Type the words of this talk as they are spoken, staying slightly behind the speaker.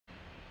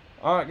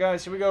Alright,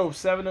 guys, here we go.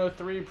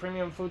 703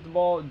 premium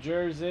football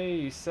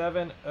jersey.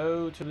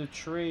 7-0 to the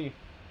tree.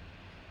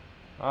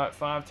 Alright,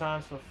 5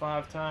 times for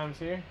 5 times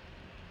here.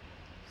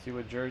 See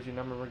what jersey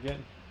number we're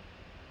getting.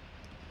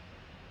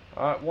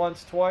 Alright,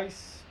 once,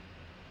 twice.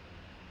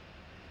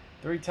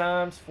 3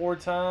 times, 4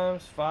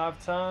 times,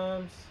 5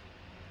 times.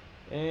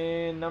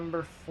 And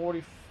number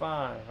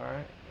 45.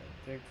 Alright,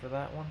 dig for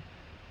that one.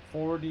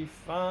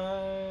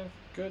 45.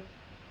 Good.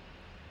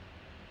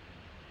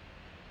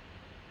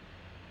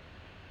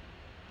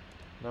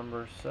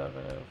 Number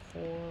 704.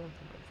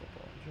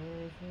 Football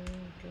jersey.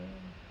 Good.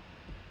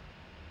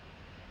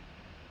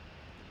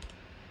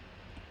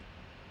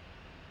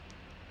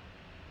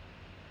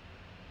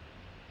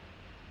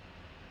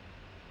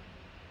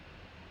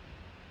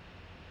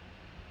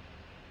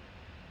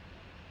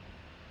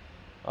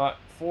 Alright,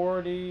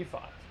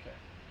 45. Okay.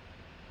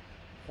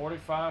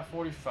 45,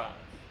 45.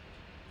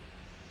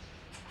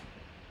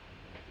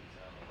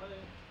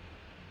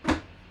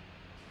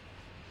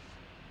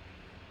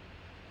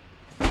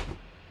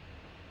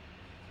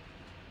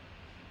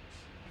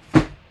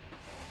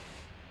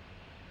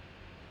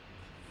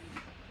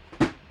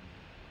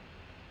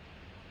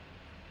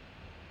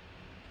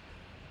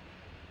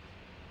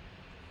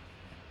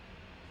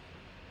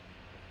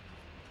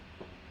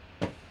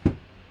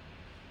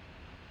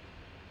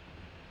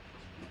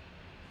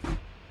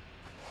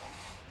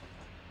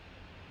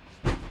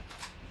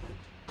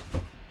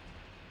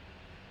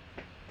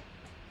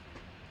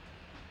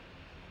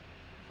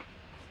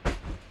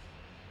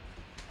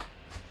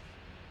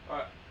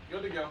 Alright,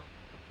 good to go.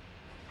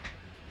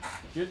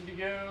 Good to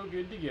go,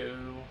 good to go.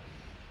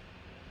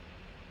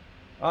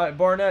 Alright,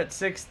 Barnett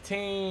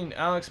 16,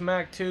 Alex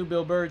Mack 2,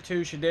 Bill Burr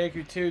 2,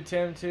 Shadaker 2,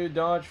 Tim 2,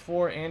 Dodge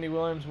 4, Andy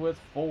Williams with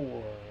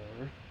 4.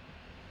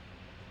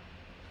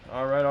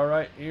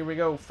 Alright, here we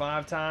go.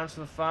 5 times for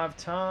the 5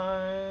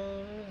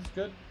 times.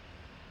 Good.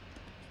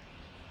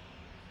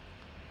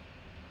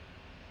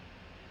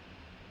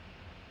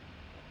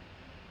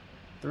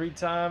 Three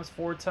times,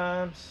 4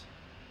 times.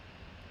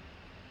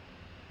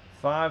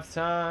 5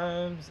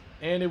 times.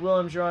 Andy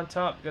Williams, you're on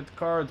top. You got the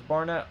cards.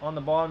 Barnett on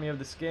the bottom. You have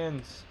the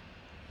skins.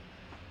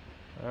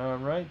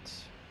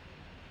 Alright.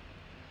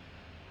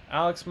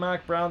 Alex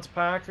Mack, Browns,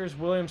 Packers.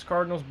 Williams,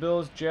 Cardinals,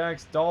 Bills,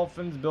 Jags,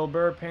 Dolphins. Bill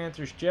Burr,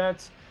 Panthers,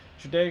 Jets.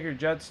 Shadaker,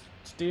 Jets,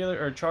 Steelers,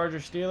 or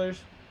Chargers, Steelers.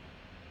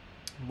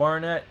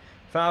 Barnett,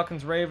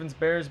 Falcons, Ravens,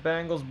 Bears,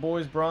 Bengals,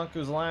 Boys,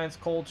 Broncos, Lions,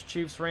 Colts,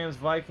 Chiefs, Rams,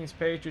 Vikings,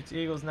 Patriots,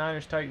 Eagles,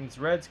 Niners, Titans,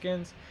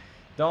 Redskins.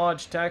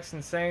 Dodge,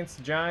 Texans, Saints,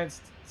 Giants,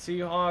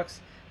 Seahawks.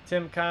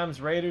 Tim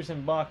Kimes, Raiders,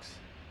 and Bucks.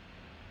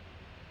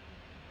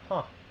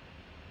 Huh.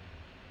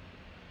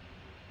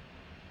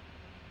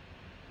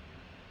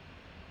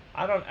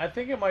 I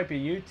think it might be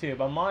YouTube.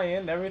 On my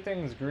end,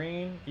 everything's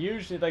green.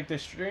 Usually, like the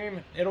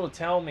stream, it'll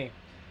tell me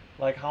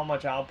like how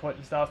much output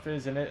and stuff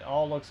is, and it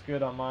all looks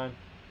good on mine.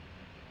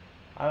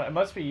 It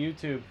must be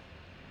YouTube.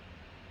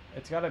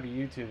 It's gotta be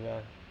YouTube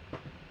then.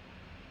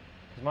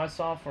 Because my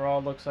software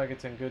all looks like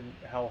it's in good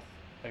health.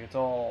 Like it's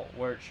all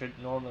where it should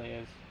normally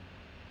is.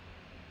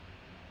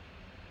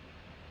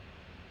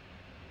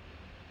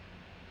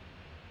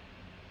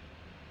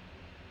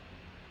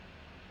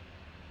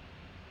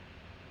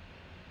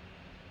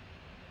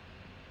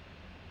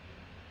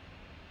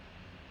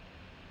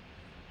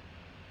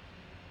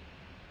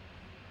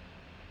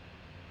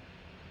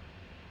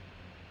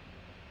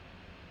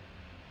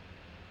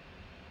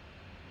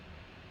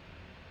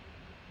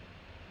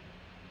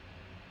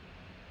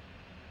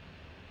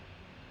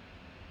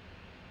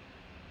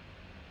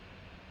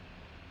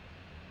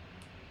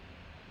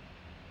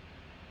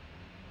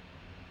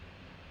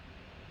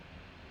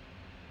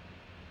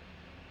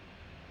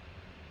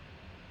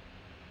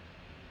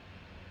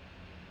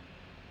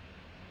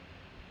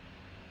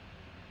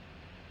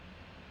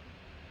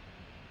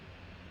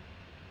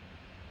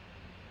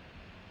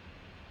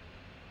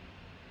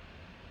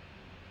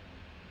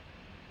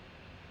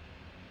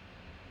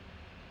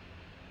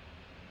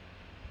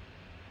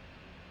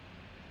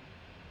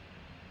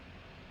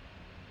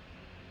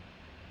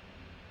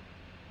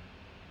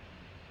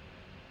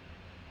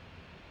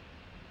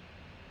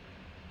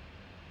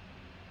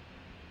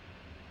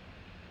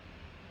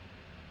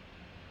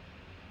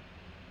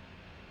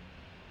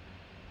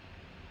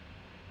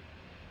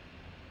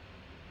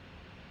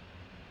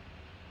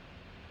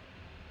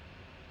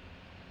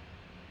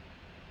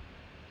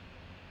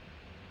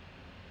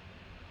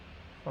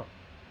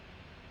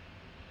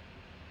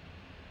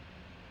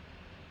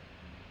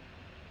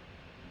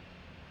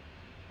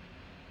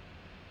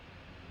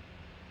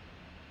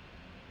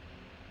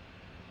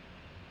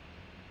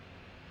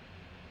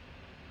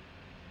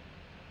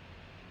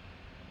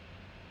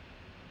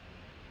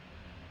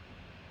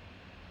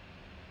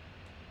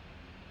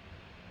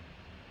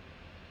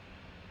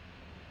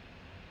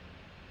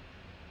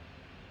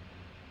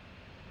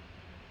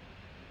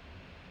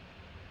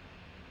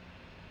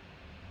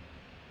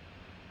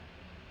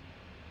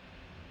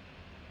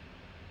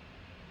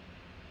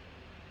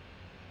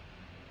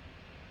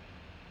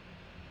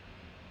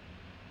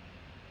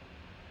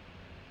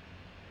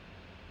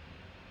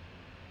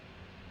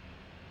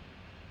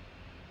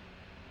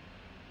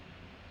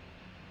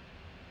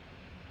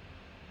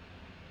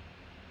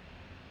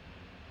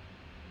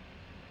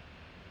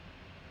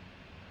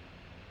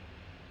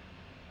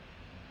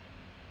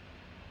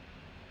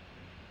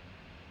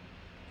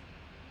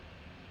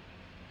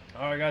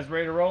 Alright guys,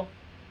 ready to roll?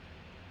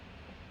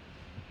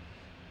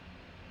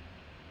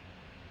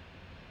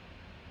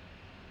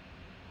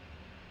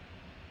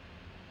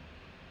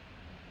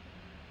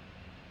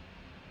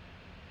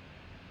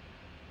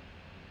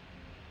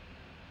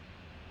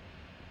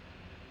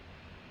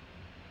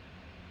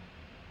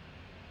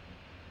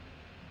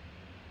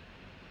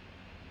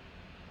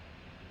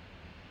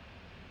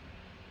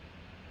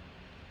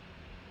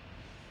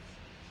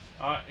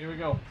 Alright, here we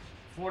go.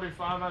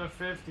 45 out of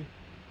 50.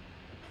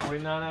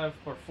 49 out of,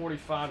 or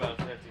 45 out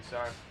of 50,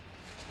 sorry.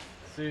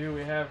 Let's see who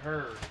we have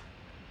here.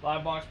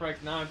 Live box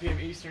breaks 9 p.m.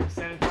 Eastern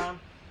Standard Time.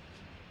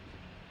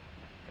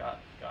 God,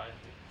 guys.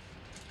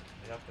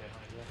 The update,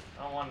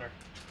 I wonder.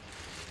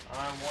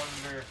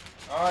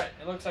 Alright,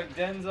 it looks like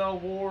Denzel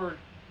Ward.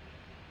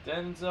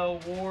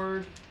 Denzel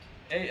Ward.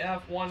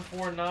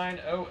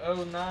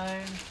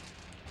 AF149009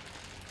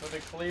 for the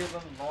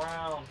Cleveland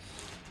Browns.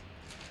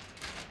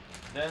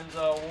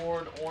 Denzel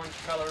Ward, orange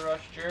color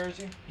rush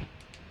jersey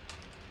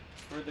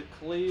for the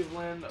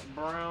Cleveland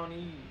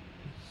Brownies.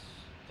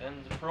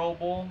 Denzel Pro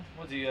Bowl.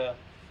 What's he? I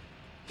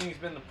think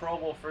he's been the Pro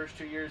Bowl first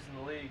 2 years in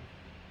the league.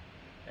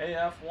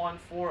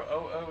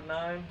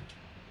 AF14009.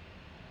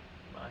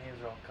 My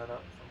hands are all cut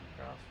up from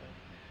CrossFit.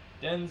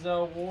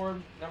 Denzel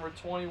Ward, number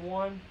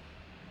 21.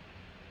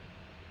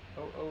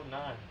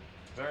 009.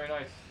 Very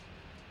nice.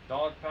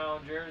 Dog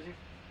pound jersey.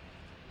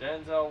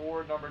 Denzel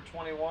Ward, number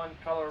 21,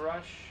 color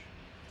rush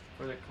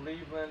for the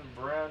Cleveland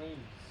Brownies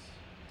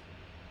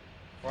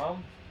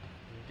from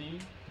the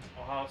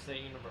Ohio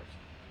State University.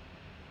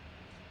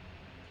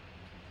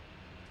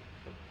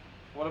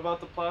 What about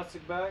the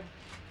plastic bag?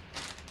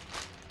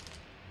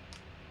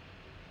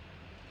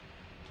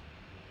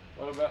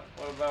 What about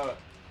it?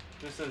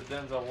 Just says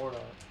Denzel Ward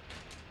on it.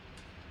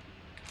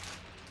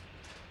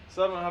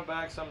 Some have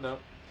bags, some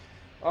don't.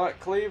 Alright,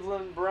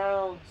 Cleveland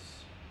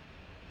Browns.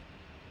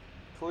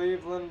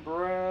 Cleveland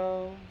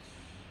Browns.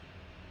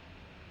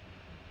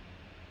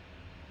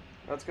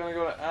 That's going to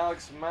go to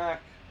Alex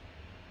Mack.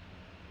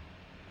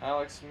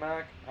 Alex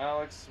Mack.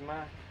 Alright,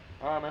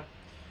 man.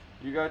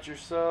 You got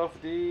yourself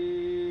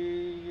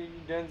the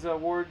Denzel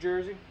Ward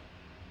jersey.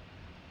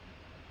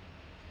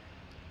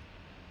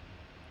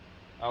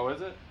 Oh,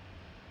 is it?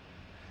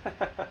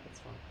 That's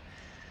fun.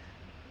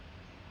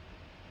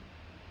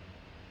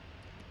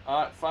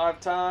 Alright, 5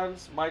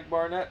 times. Mike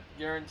Barnett.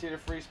 Guaranteed a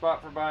free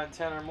spot for buying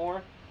 10 or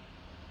more.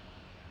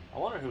 I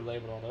wonder who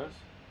labeled all those.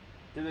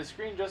 Did the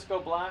screen just go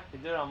black?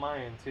 It did on my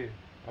end too.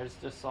 I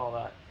just saw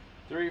that.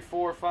 3,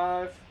 4,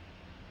 5.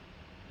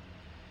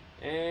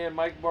 And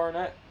Mike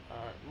Barnett.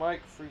 Alright,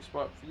 Mike, free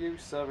spot for you.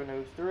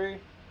 703.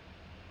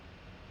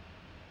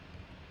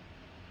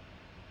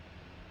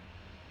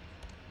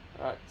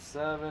 Alright,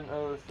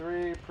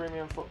 703.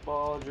 Premium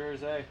football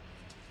jersey.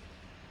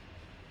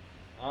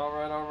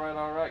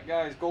 Alright,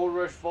 guys. Gold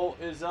Rush Vault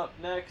is up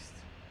next.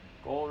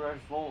 Gold Rush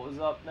Vault is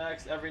up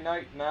next every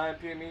night, 9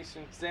 p.m.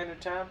 Eastern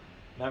Standard Time.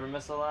 Never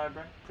miss a live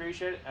break.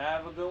 Appreciate it.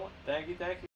 Have a good one. Thank you.